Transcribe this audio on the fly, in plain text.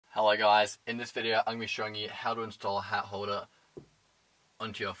Hello guys, in this video I'm going to be showing you how to install a hat holder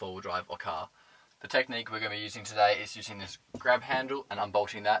onto your four-wheel drive or car. The technique we're going to be using today is using this grab handle and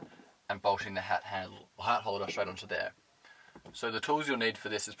unbolting that and bolting the hat holder straight onto there. So the tools you'll need for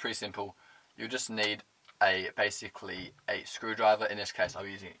this is pretty simple. You'll just need basically a screwdriver. In this case I'll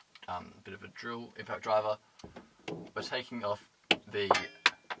be using a bit of a drill impact driver. We're taking off the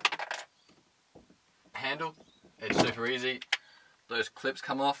handle. It's super easy. Those clips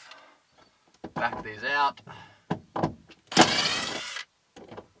come off, back these out,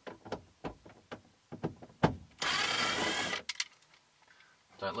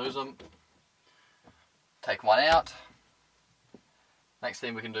 don't lose them, take one out. Next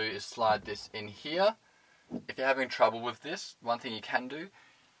thing we can do is slide this in here. If you're having trouble with this, one thing you can do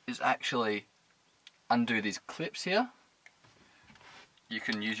is actually undo these clips here. You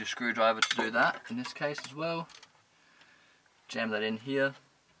can use your screwdriver to do that in this case as well. Jam that in here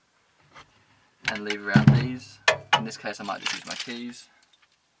and leave around these. In this case I might just use my keys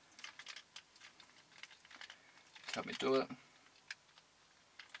to help me do it.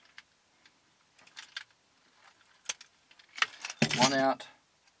 One out,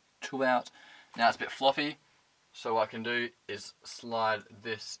 two out. Now it's a bit floppy, so what I can do is slide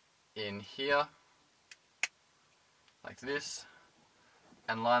this in here like this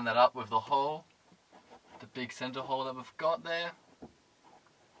and line that up with the hole, the big center hole that we've got there.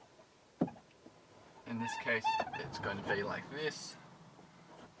 In this case it's going to be like this,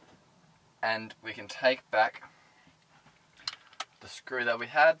 and we can take back the screw that we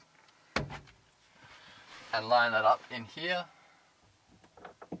had and line that up in here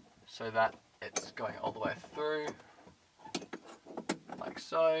so that it's going all the way through like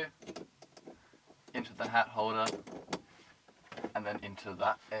so, into the hat holder and then into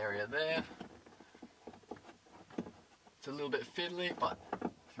that area there. It's a little bit fiddly, but we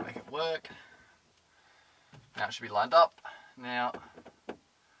can make it work. Now it should be lined up. Now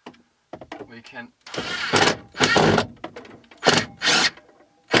we can,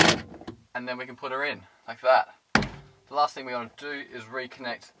 and then we can put her in like that. The last thing we want to do is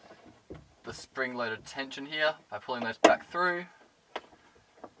reconnect the spring-loaded tension here by pulling those back through,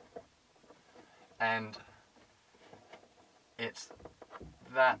 and it's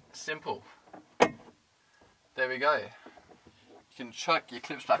that simple. There we go. You can chuck your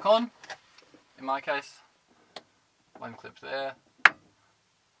clips back on. In my case, one clip there,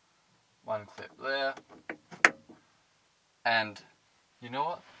 one clip there, and you know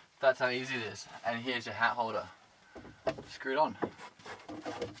what? That's how easy it is. And here's your hat holder. Screw it on.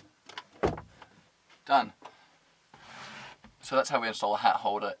 Done. So that's how we install a hat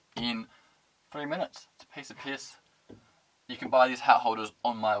holder in 3 minutes. It's a piece of piss. You can buy these hat holders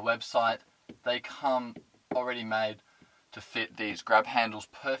on my website. They come already made to fit these grab handles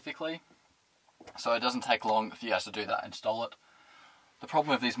perfectly, so it doesn't take long for you guys to do that, install it. The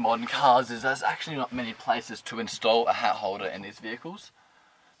problem with these modern cars is there's actually not many places to install a hat holder in these vehicles,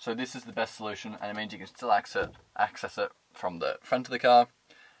 so this is the best solution, and it means you can still access it from the front of the car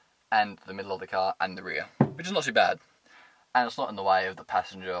and the middle of the car and the rear, which is not too bad, and it's not in the way of the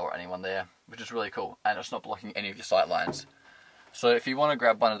passenger or anyone there, which is really cool, and it's not blocking any of your sight lines. So if you want to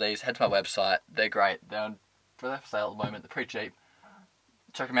grab one of these, head to my website. They're great. They're for sale at the moment. They're pretty cheap.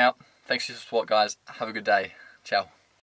 Check them out. Thanks for your support, guys. Have a good day. Ciao.